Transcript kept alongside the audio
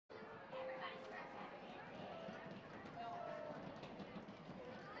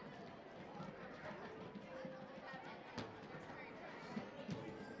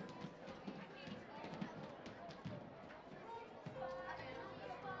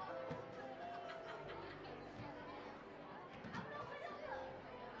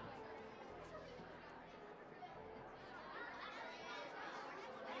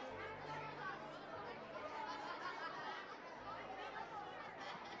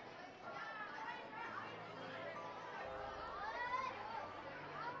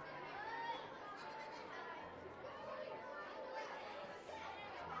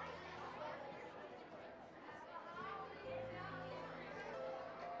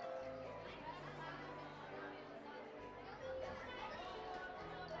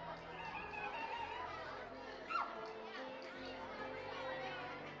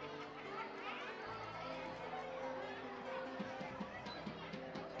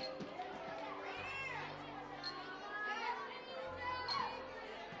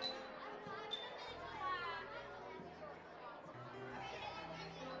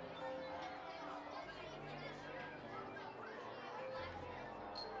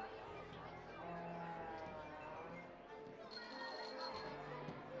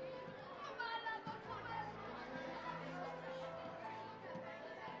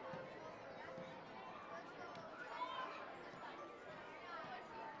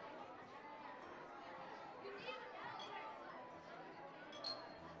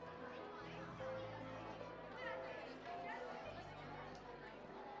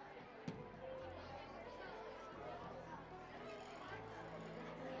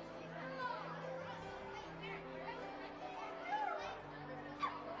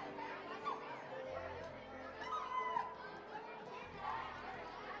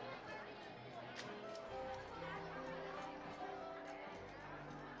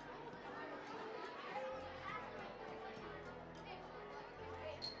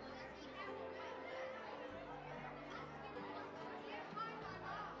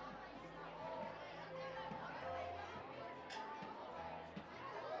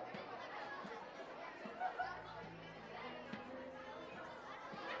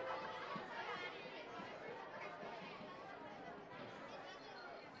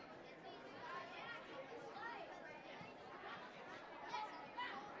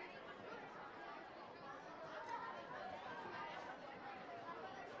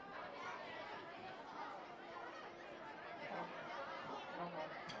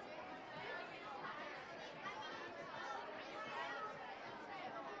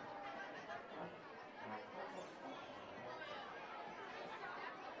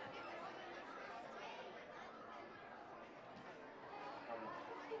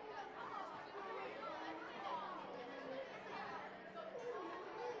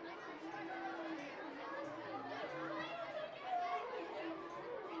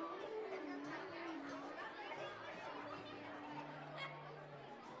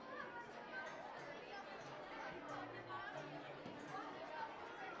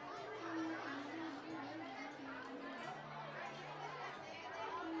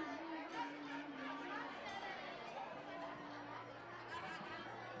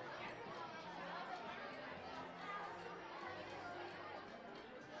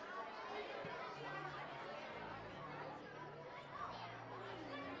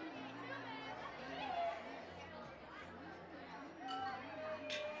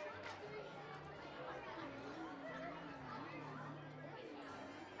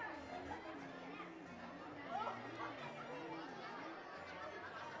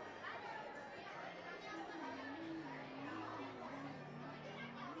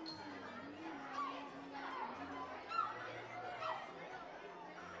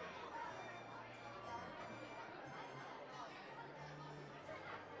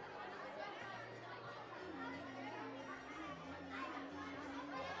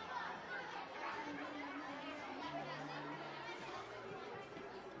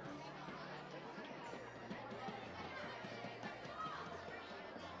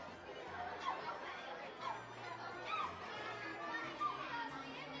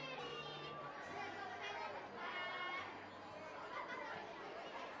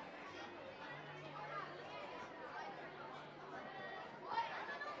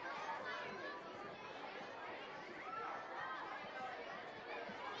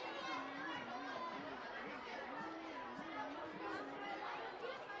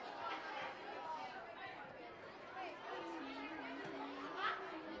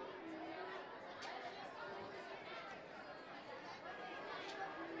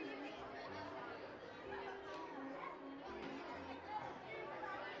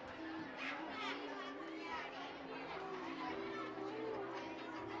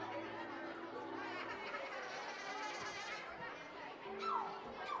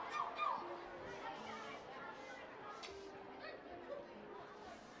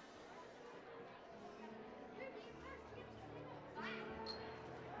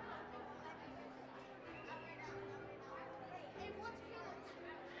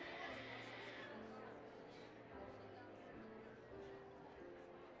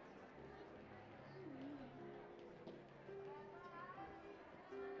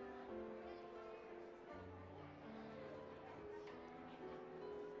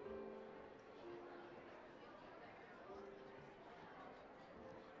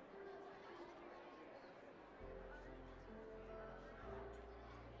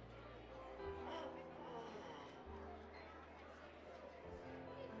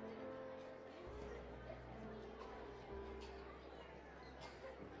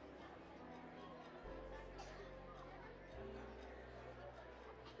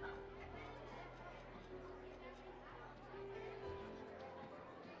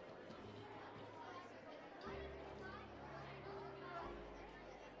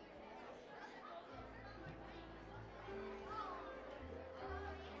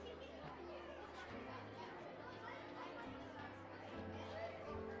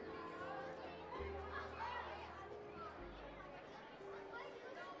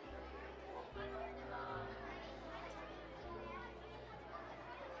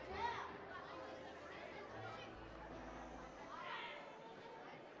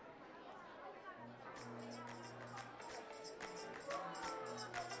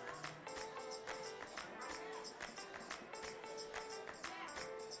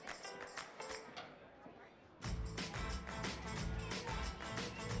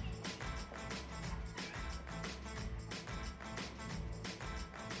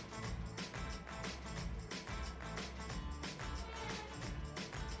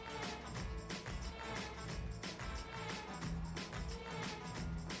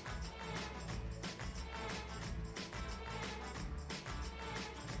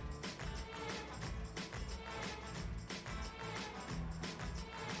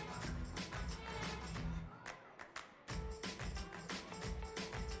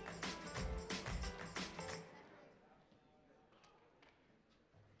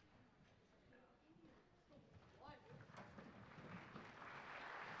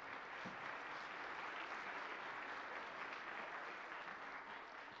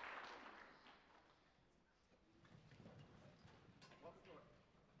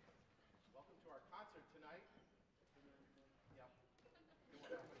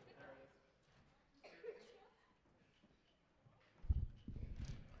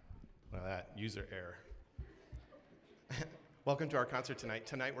that user error. Welcome to our concert tonight.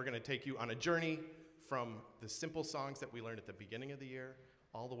 Tonight we're going to take you on a journey from the simple songs that we learned at the beginning of the year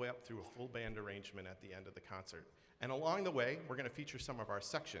all the way up through a full band arrangement at the end of the concert. And along the way, we're going to feature some of our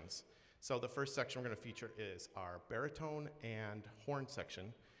sections. So the first section we're going to feature is our baritone and horn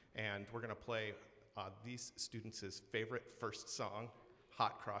section, and we're going to play these students' favorite first song,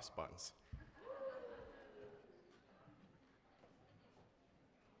 Hot Cross Buns.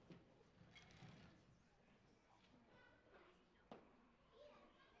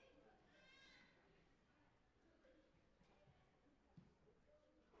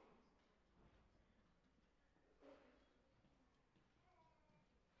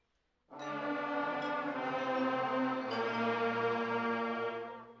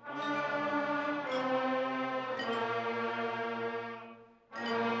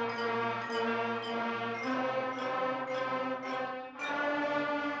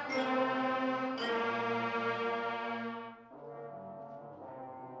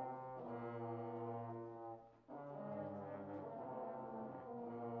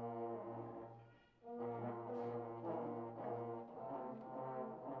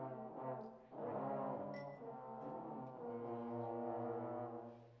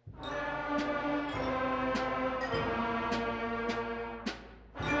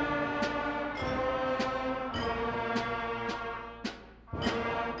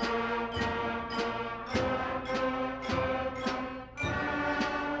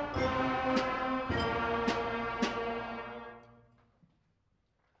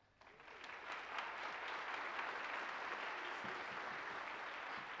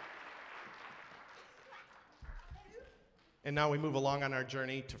 And now we move along on our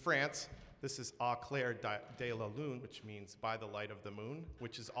journey to France. This is Au clair de la lune, which means by the light of the moon,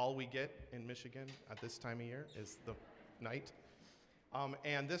 which is all we get in Michigan at this time of year, is the night.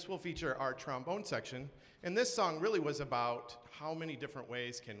 And this will feature our trombone section. And this song really was about how many different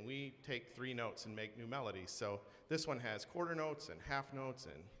ways can we take three notes and make new melodies. So this one has quarter notes and half notes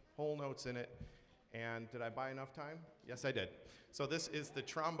and whole notes in it. And did I buy enough time? Yes, I did. So this is the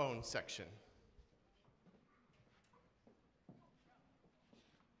trombone section.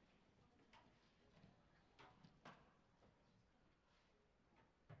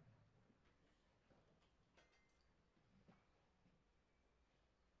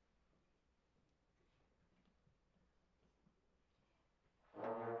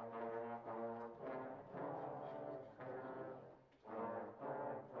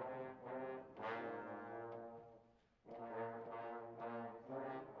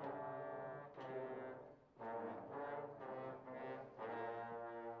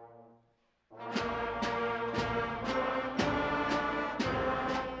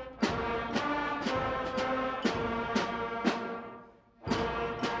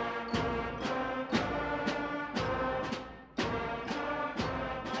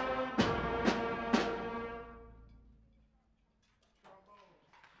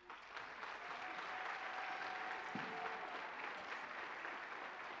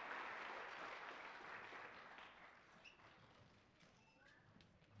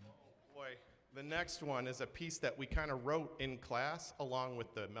 The next one is a piece that we kind of wrote in class along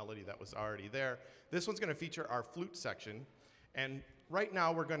with the melody that was already there. This one's going to feature our flute section, and right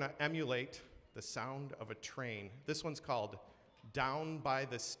now we're going to emulate the sound of a train. This one's called Down by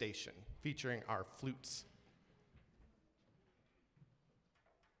the Station, featuring our flutes.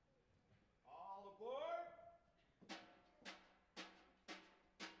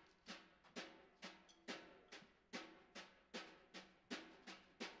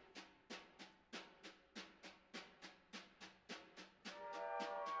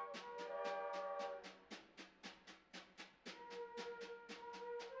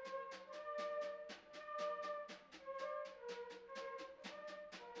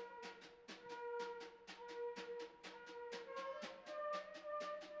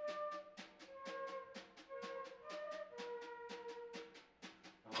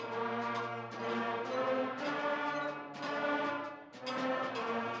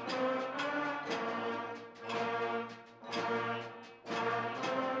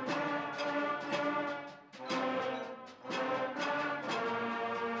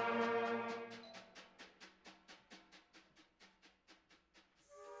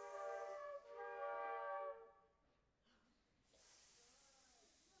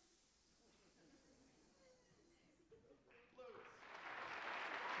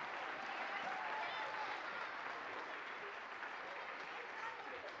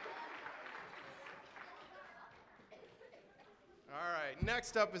 right,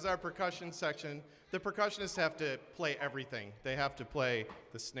 next up is our percussion section. The percussionists have to play everything. They have to play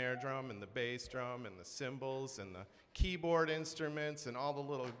the snare drum and the bass drum and the cymbals and the keyboard instruments and all the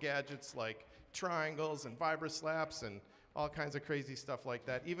little gadgets like triangles and vibroslaps and all kinds of crazy stuff like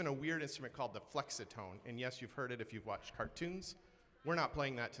that. Even a weird instrument called the flexitone. And yes, you've heard it if you've watched cartoons. We're not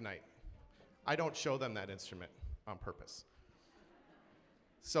playing that tonight. I don't show them that instrument on purpose.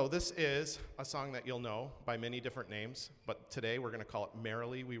 So this is a song that you'll know by many different names, but today we're going to call it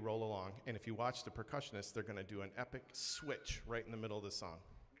Merrily We Roll Along. And if you watch the percussionists, they're going to do an epic switch right in the middle of the song.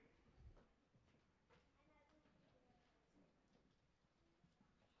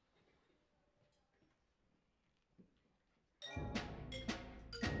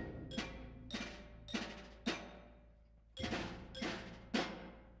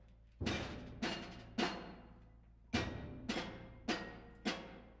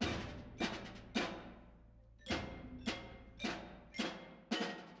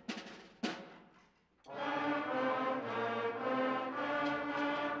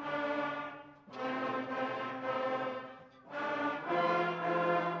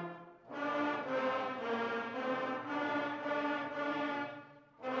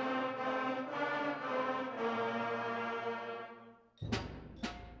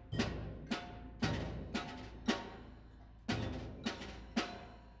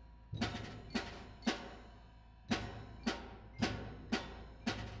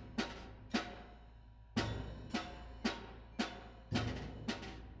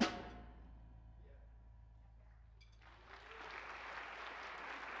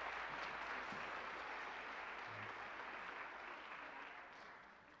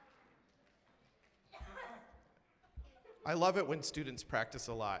 I love it when students practice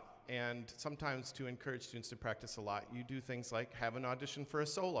a lot, and sometimes to encourage students to practice a lot, you do things like have an audition for a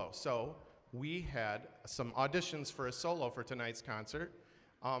solo. So we had some auditions for a solo for tonight's concert,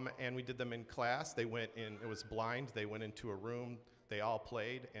 and we did them in class. They went in, it was blind, they went into a room, they all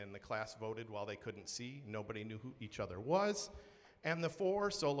played, and the class voted while they couldn't see. Nobody knew who each other was. And the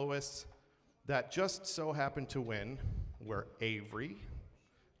 4 soloists that just so happened to win were Avery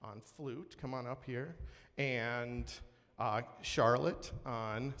on flute, come on up here, and Charlotte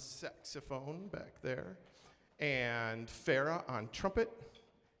on saxophone back there, and Farah on trumpet,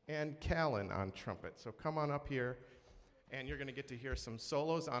 and Callan on trumpet. So come on up here, and you're going to get to hear some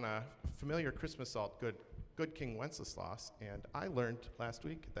solos on a familiar Christmas song, Good King Wenceslas. And I learned last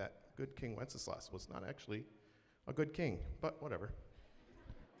week that Good King Wenceslas was not actually a good king, but whatever.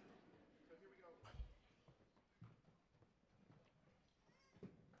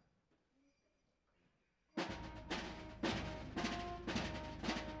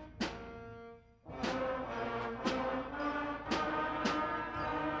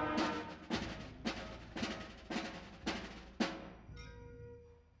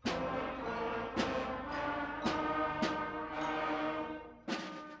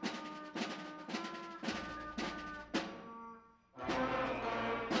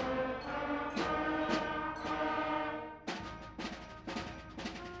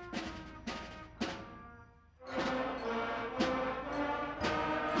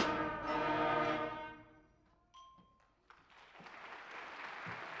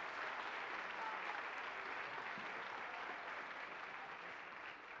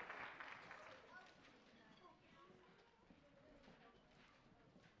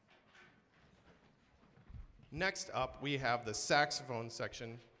 Next up, we have the saxophone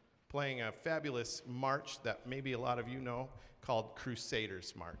section playing a fabulous march that maybe a lot of you know called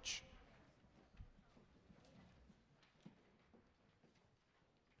Crusaders March.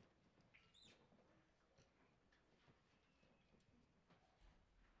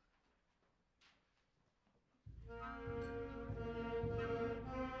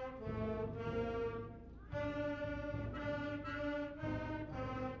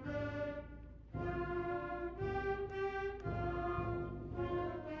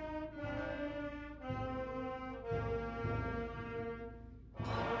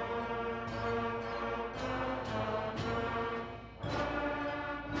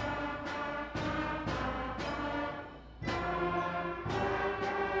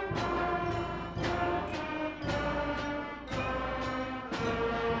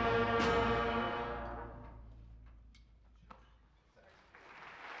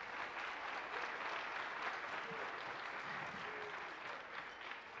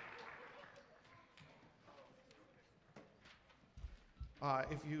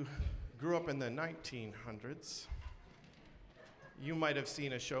 If you grew up in the 1900s, you might have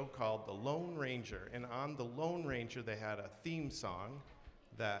seen a show called The Lone Ranger, and on The Lone Ranger they had a theme song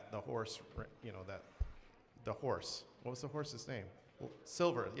that the horse, the horse, what was the horse's name?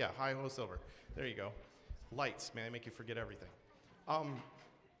 Silver, yeah, high-ho silver. There you go. Lights, man, they make you forget everything.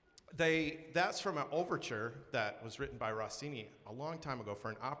 That's from an overture that was written by Rossini a long time ago for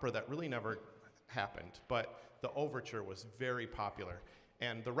an opera that really never happened, but the overture was very popular.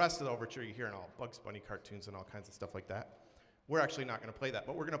 And the rest of the overture you hear in all Bugs Bunny cartoons and all kinds of stuff like that. We're actually not going to play that,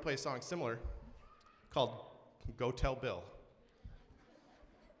 but we're going to play a song similar called Go Tell Bill.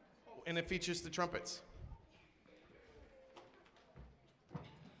 And it features the trumpets.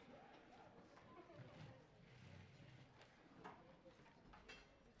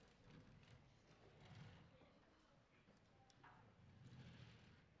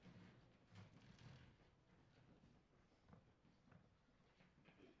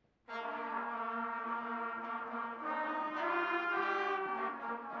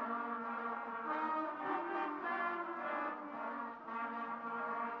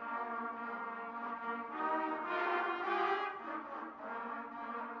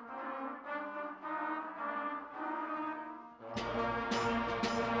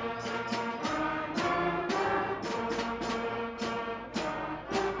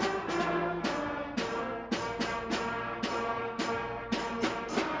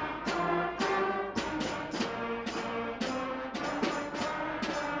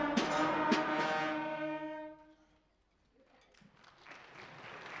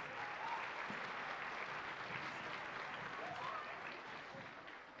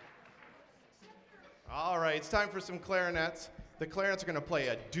 All right, it's time for some clarinets. The clarinets are going to play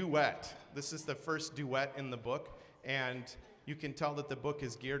a duet. This is the first duet in the book, and you can tell that the book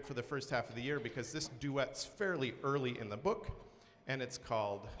is geared for the first half of the year because this duet's fairly early in the book, and it's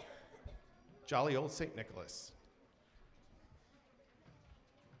called Jolly Old St. Nicholas.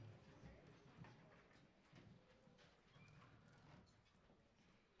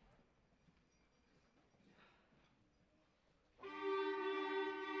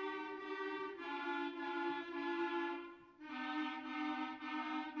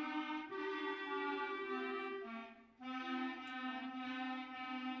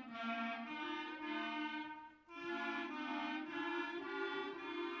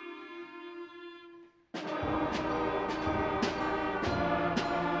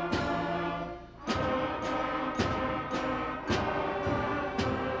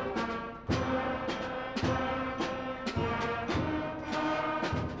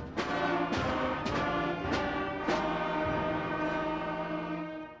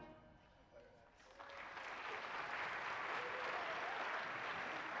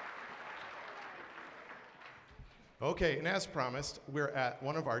 Okay, and as promised, we're at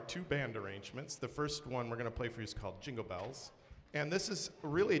one of our two band arrangements. The first one we're going to play for you is called Jingle Bells. And this is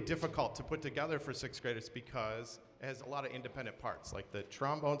really difficult to put together for sixth graders because it has a lot of independent parts. Like the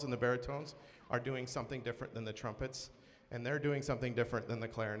trombones and the baritones are doing something different than the trumpets, and they're doing something different than the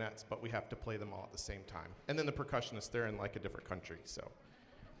clarinets, but we have to play them all at the same time. And then the percussionists, they're in like a different country. So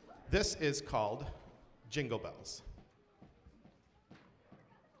this is called Jingle Bells.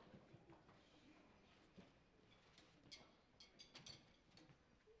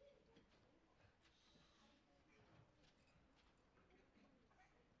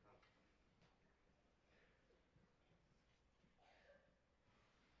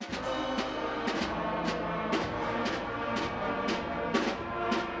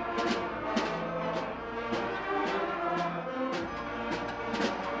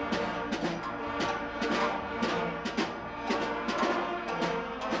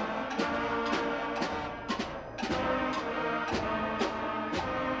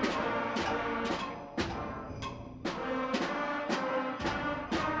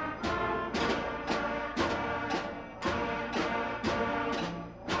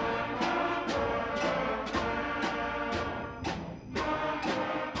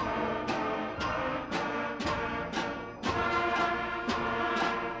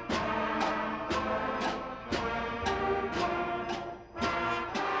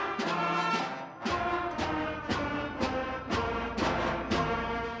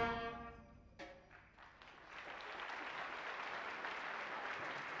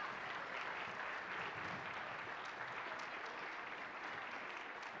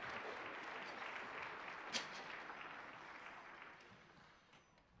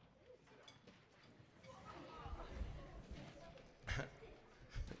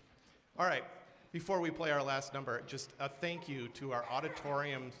 All right, before we play our last number, just a thank you to our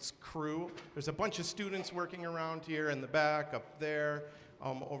auditorium's crew. There's a bunch of students working around here in the back, up there,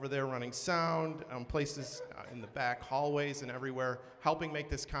 over there running sound, places in the back, hallways and everywhere, helping make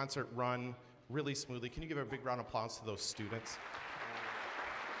this concert run really smoothly. Can you give a big round of applause to those students?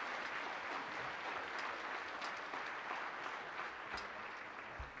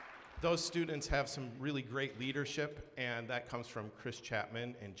 Those students have some really great leadership, and that comes from Chris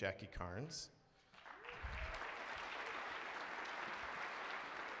Chapman and Jackie Carnes.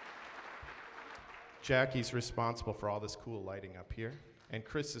 Jackie's responsible for all this cool lighting up here, and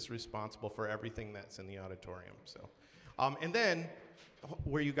Chris is responsible for everything that's in the auditorium. So, and then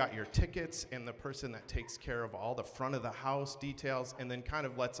where you got your tickets and the person that takes care of all the front of the house details and then kind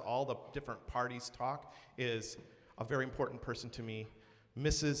of lets all the different parties talk is a very important person to me,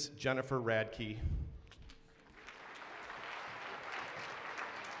 Mrs. Jennifer Radtke.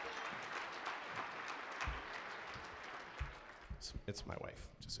 It's my wife,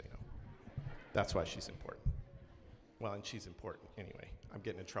 just so you know. That's why she's important. Well, and she's important anyway. I'm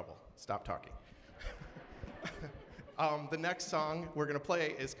getting in trouble. Stop talking. The next song we're going to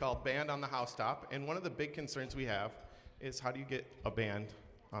play is called Band on the Housetop. And one of the big concerns we have is how do you get a band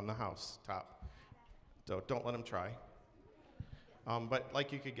on the housetop? So don't let them try. But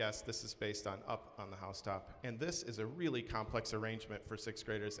like you could guess, this is based on Up on the Housetop. And this is a really complex arrangement for sixth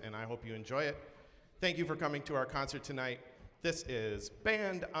graders, and I hope you enjoy it. Thank you for coming to our concert tonight. This is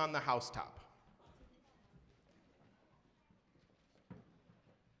Band on the Housetop.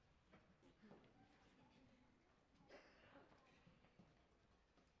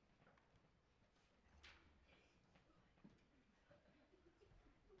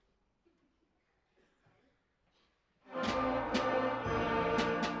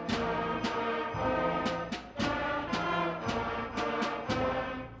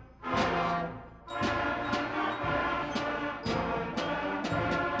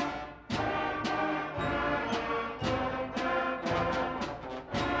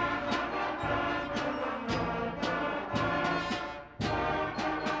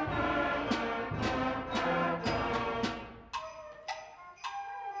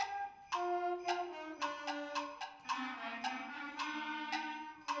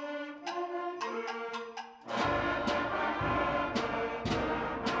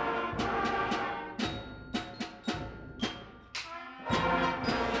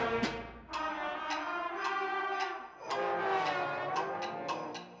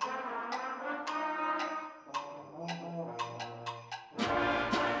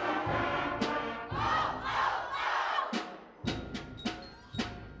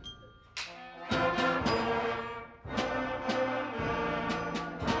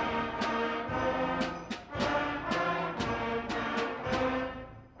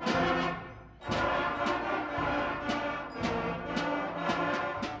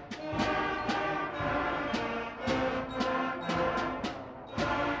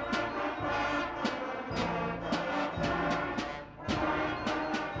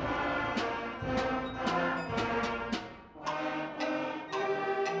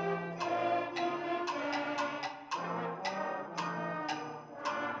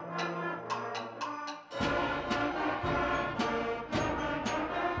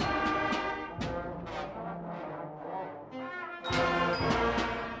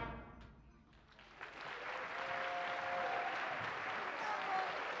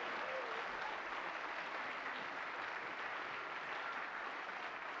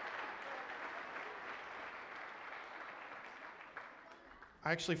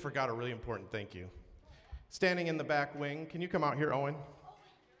 I actually forgot a really important thank you. Standing in the back wing, can you come out here, Owen?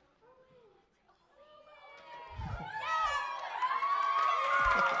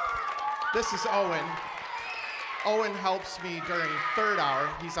 This is Owen. Owen helps me during third hour.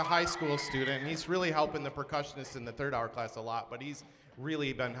 He's a high school student, and he's really helping the percussionists in the third hour class a lot, but he's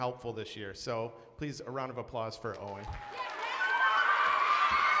really been helpful this year. So please, a round of applause for Owen.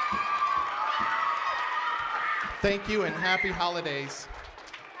 Thank you and happy holidays.